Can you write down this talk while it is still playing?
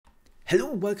Hello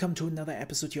and welcome to another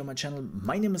episode here on my channel.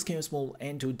 My name is Small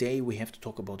and today we have to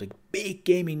talk about a big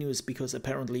gaming news because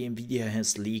apparently Nvidia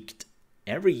has leaked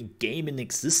every game in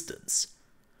existence.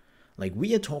 Like,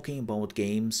 we are talking about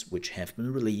games which have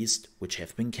been released, which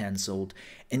have been cancelled,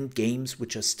 and games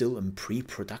which are still in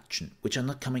pre-production, which are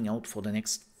not coming out for the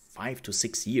next 5 to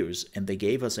 6 years, and they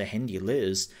gave us a handy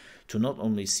list to not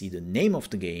only see the name of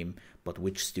the game, but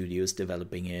which studio is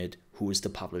developing it, who is the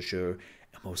publisher,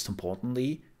 and most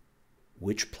importantly,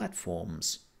 which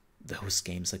platforms those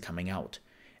games are coming out.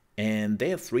 And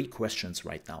there are 3 questions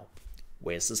right now.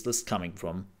 Where's this list coming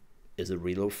from? Is it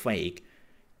real or fake?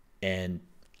 And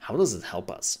how does it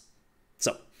help us?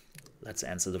 So let's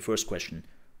answer the first question.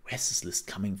 Where's this list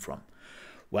coming from?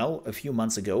 Well, a few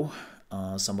months ago,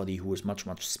 somebody who is much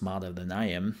smarter than I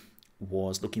am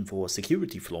was looking for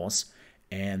security flaws,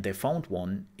 and they found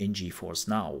one in GeForce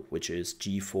Now, which is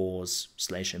GeForce /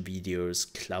 Nvidia's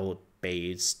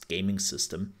cloud-based gaming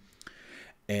system.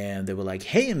 And they were like,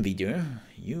 hey Nvidia,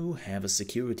 you have a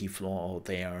security flaw out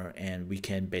there and we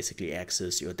can basically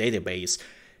access your database.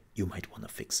 You might want to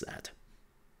fix that.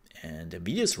 And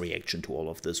Nvidia's reaction to all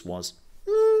of this was,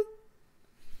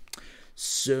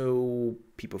 So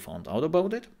people found out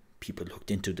about it, people looked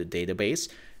into the database,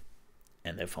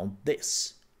 and they found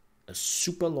this. A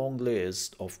super long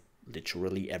list of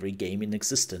literally every game in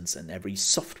existence and every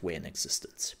software in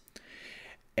existence.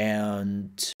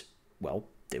 And, well,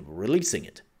 they were releasing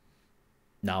it.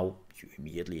 Now, you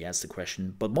immediately ask the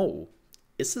question, but Mo,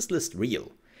 is this list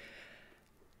real?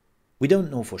 We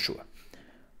don't know for sure,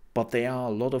 but there are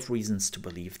a lot of reasons to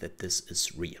believe that this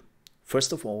is real.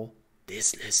 First of all,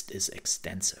 this list is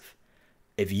extensive.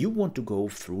 If you want to go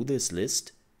through this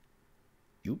list,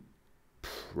 you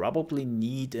probably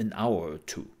need an hour or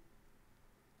two.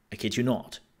 I kid you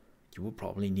not. You will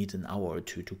probably need an hour or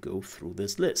two to go through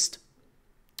this list.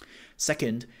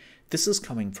 Second, this is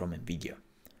coming from Nvidia.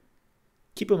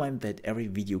 Keep in mind that every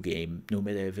video game, no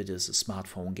matter if it is a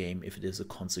smartphone game, if it is a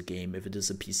console game, if it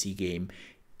is a PC game,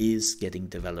 is getting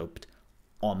developed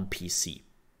on PC,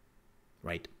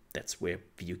 right? That's where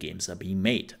video games are being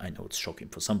made. I know it's shocking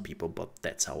for some people, but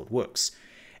that's how it works.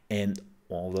 And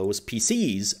all those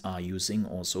PCs are using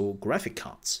also graphic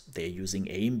cards. They're using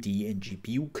AMD and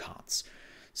GPU cards.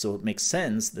 So it makes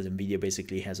sense that Nvidia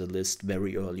basically has a list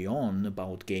very early on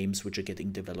about games which are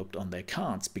getting developed on their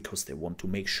cards because they want to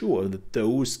make sure that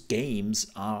those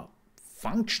games are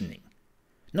functioning.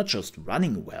 Not just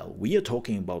running well, we are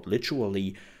talking about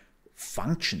literally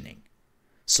functioning.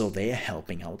 So they're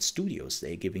helping out studios.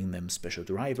 They're giving them special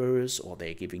drivers or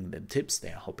they're giving them tips.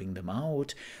 They're helping them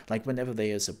out. Like whenever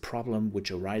there is a problem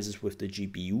which arises with the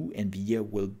GPU, Nvidia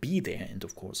will be there, and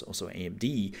of course also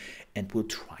AMD, and will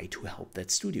try to help that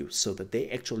studio so that they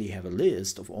actually have a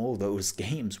list of all those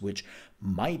games which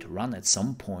might run at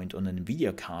some point on an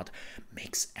Nvidia card.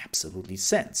 Makes absolutely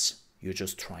sense. You're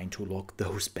just trying to lock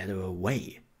those better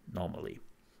away normally.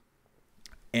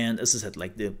 And as I said,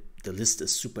 like the list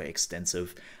is super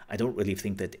extensive. I don't really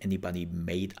think that anybody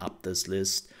made up this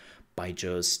list by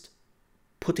just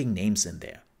putting names in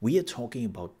there. We are talking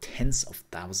about tens of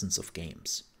thousands of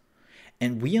games.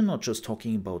 And we are not just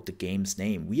talking about the game's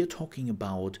name. We are talking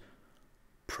about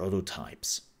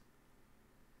prototypes.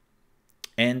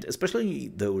 And especially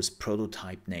those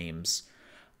prototype names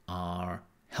are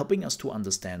helping us to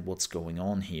understand what's going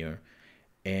on here.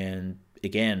 And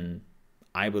again,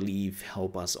 I believe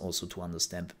help us also to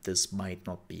understand that this might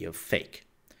not be a fake.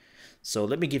 So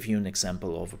let me give you an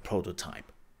example of a prototype.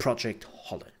 Project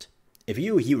Holland. If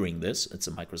you're hearing this, it's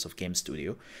a Microsoft Game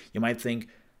Studio, you might think,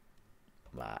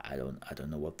 well, I don't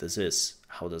know what this is.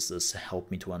 How does this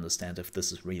help me to understand if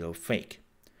this is real or fake?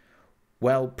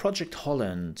 Well, Project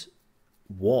Holland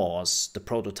was the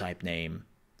prototype name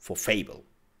for Fable,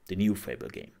 the new Fable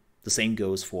game. The same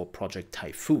goes for Project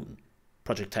Typhoon.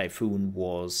 Project Typhoon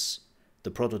was the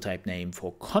prototype name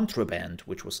for Contraband,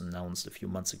 which was announced a few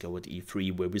months ago at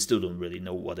E3, where we still don't really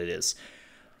know what it is.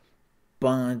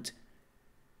 But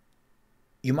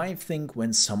you might think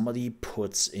when somebody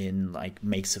puts in, like,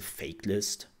 makes a fake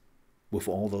list with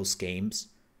all those games,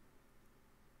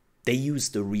 they use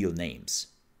the real names,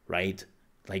 right?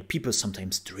 Like, people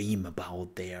sometimes dream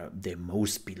about their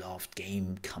most beloved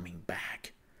game coming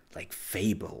back, like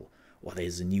Fable, or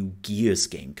there's a new Gears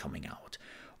game coming out.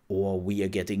 Or we are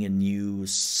getting a new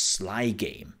Sly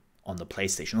game on the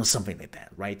PlayStation or something like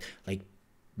that, right? Like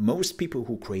most people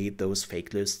who create those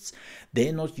fake lists,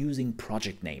 they're not using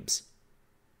project names.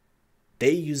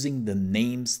 They're using the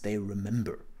names they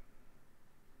remember.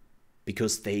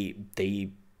 Because they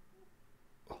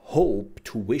hope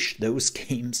to wish those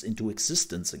games into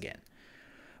existence again.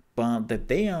 But that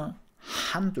they are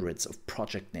hundreds of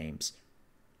project names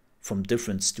from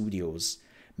different studios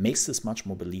makes this much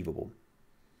more believable.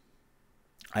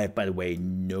 I have, by the way,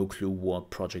 no clue what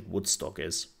Project Woodstock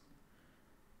is.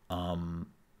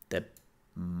 That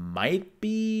might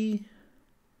be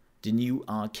the new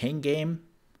Arcane game,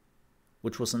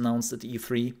 which was announced at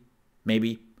E3.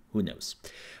 Maybe, who knows.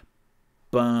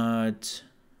 But,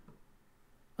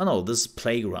 oh no, this is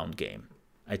Playground game.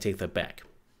 I take that back.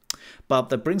 But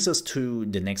that brings us to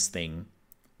the next thing.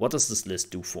 What does this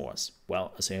list do for us?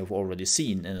 Well, as I have already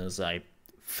seen, and as I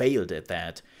failed at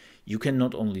that, you can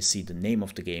not only see the name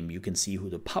of the game, you can see who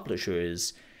the publisher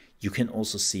is, you can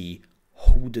also see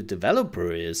who the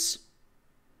developer is,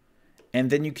 and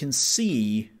then you can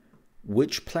see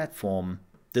which platform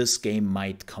this game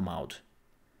might come out.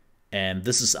 And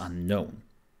this is unknown.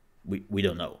 We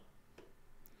don't know.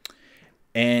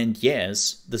 And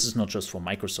yes, this is not just for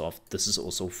Microsoft, this is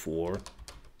also for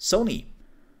Sony.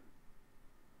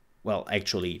 Well,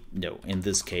 actually, no, in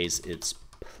this case, it's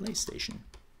PlayStation.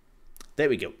 There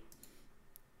we go.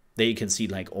 There you can see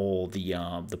like all the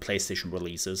PlayStation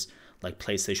releases, like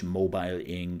PlayStation Mobile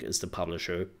Inc. is the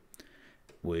publisher,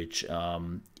 which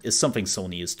is something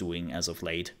Sony is doing as of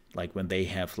late. Like when they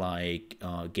have like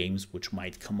games which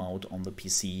might come out on the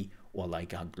PC, or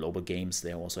like global games,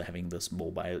 they're also having this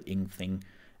Mobile Inc. thing.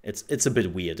 It's a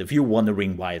bit weird. If you're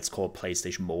wondering why it's called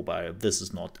PlayStation Mobile, this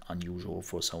is not unusual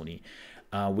for Sony.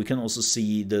 We can also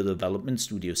see the development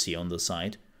studios here on the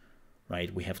side.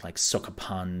 Right, we have like Sucker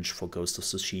Punch for Ghost of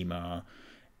Tsushima,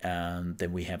 and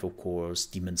then we have, of course,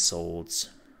 Demon's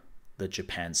Souls, the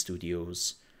Japan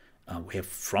studios. We have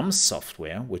From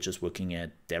Software, which is working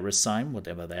at Derisime,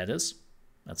 whatever that is.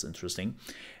 That's interesting.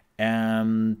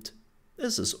 And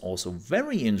this is also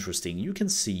very interesting. You can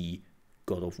see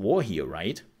God of War here,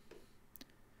 right?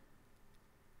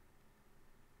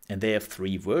 And they have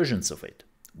 3 versions of it.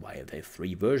 Why are there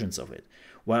 3 versions of it?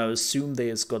 Well, I assume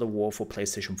there's God of War for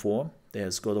PlayStation 4,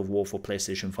 there's God of War for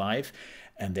PlayStation 5,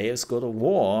 and there's God of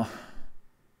War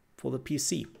for the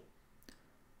PC.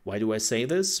 Why do I say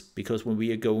this? Because when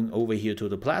we are going over here to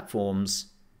the platforms,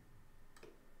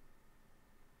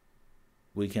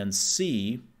 we can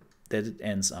see that it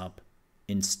ends up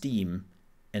in Steam,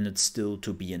 and it's still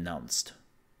to be announced.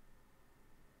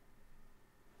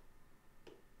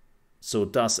 So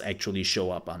it does actually show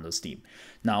up under Steam.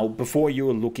 Now, before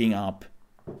you're looking up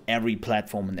every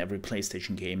platform and every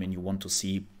PlayStation game and you want to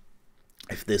see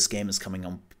if this game is coming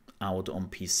out on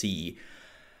PC,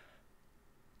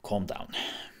 calm down.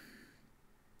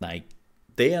 Like,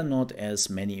 there are not as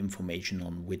many information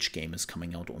on which game is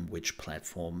coming out on which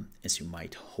platform as you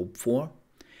might hope for.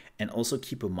 And also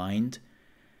keep in mind,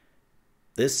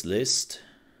 this list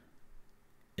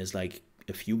is like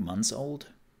a few months old.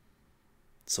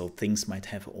 So things might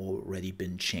have already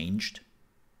been changed.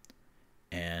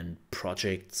 And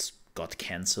projects got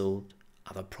cancelled,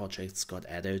 other projects got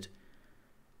added.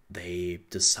 They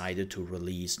decided to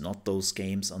release not those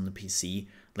games on the PC.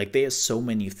 Like, there are so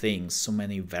many things, so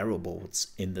many variables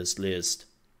in this list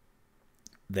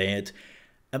that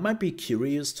I might be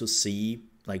curious to see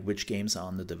like which games are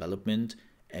under development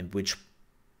and which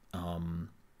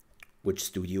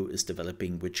studio is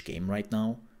developing which game right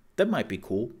now. That might be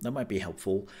cool, that might be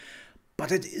helpful,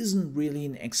 but it isn't really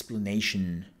an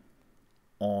explanation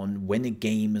on when a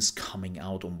game is coming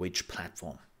out on which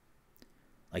platform.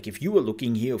 Like, if you were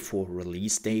looking here for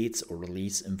release dates or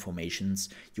release informations,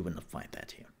 you will not find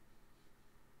that here.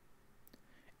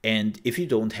 And if you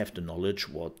don't have the knowledge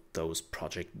what those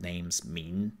project names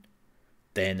mean,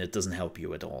 then it doesn't help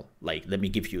you at all. Like, let me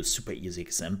give you a super easy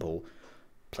example.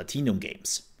 Platinum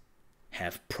Games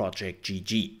have Project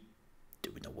GG.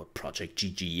 Do we know what Project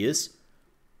GG is?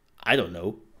 I don't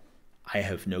know. I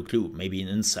have no clue. Maybe an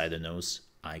insider knows.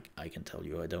 I can tell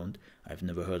you I don't. I've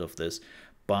never heard of this.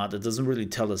 But it doesn't really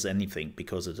tell us anything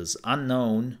because it is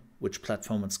unknown which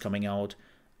platform it's coming out.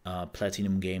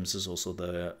 Platinum Games is also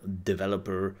the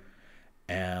developer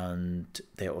and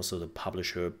they're also the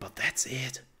publisher, but that's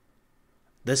it.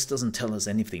 This doesn't tell us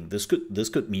anything. This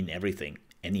could mean everything,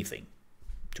 anything,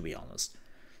 to be honest.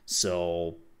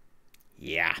 So,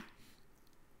 yeah.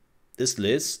 This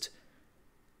list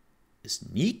is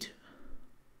neat.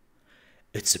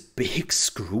 It's a big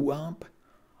screw up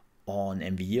on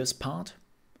Nvidia's part.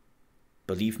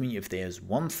 Believe me, if there's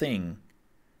one thing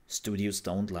studios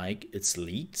don't like, it's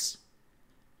leaks,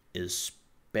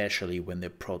 especially when their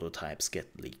prototypes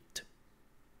get leaked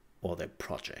or their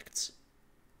projects.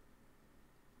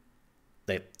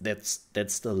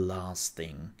 That's the last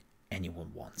thing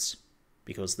anyone wants,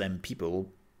 because then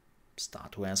people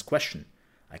start to ask questions.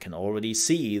 I can already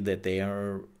see that there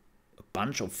are a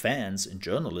bunch of fans and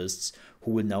journalists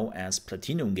who will now ask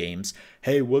Platinum Games,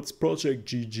 hey, what's Project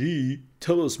GG?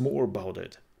 Tell us more about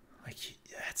it. Like,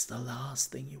 that's the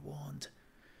last thing you want.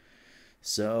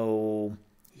 So,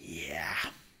 yeah,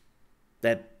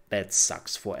 that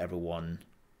sucks for everyone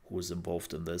who is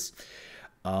involved in this.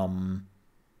 But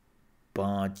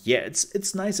yeah,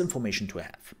 it's nice information to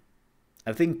have.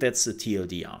 I think that's the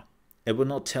TLDR. It will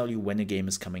not tell you when a game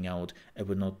is coming out. It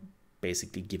will not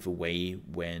basically give away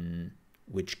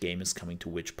which game is coming to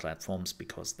which platforms,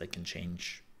 because they can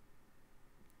change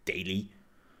daily.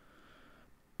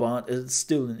 But it's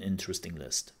still an interesting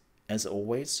list. As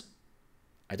always,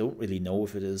 I don't really know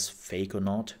if it is fake or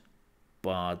not,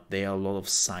 but there are a lot of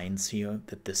signs here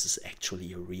that this is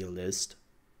actually a real list,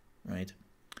 right?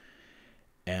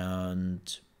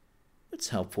 And it's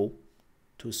helpful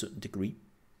to a certain degree.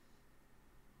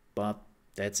 But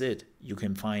that's it. You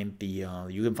can find the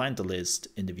list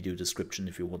in the video description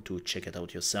if you want to check it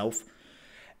out yourself.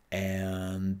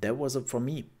 And that was it from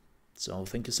me. So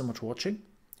thank you so much for watching.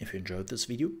 If you enjoyed this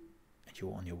video and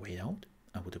you're on your way out,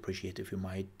 I would appreciate if you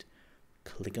might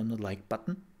click on the like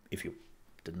button. If you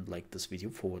didn't like this video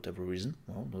for whatever reason,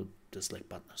 well, the dislike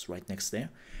button is right next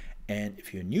there. And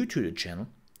if you're new to the channel,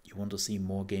 you want to see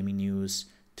more gaming news,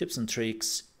 tips and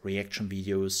tricks, reaction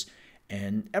videos,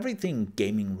 and everything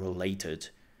gaming related,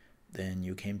 then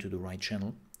you came to the right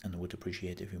channel. And I would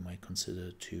appreciate if you might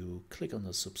consider to click on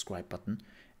the subscribe button,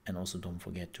 and also don't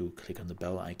forget to click on the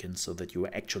bell icon so that you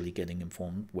are actually getting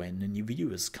informed when a new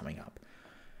video is coming up.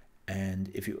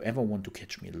 And if you ever want to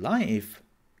catch me live,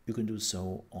 you can do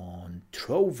so on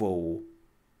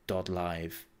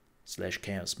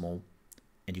trovo.live/chaosmo,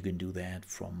 and you can do that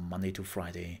from Monday to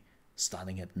Friday,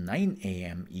 starting at 9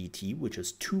 AM ET, which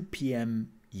is 2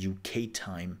 PM UK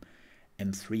time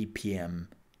and 3 PM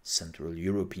Central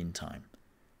European time.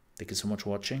 Thank you so much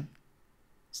for watching.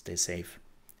 Stay safe,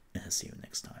 and I'll see you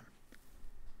next time.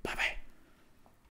 Bye bye.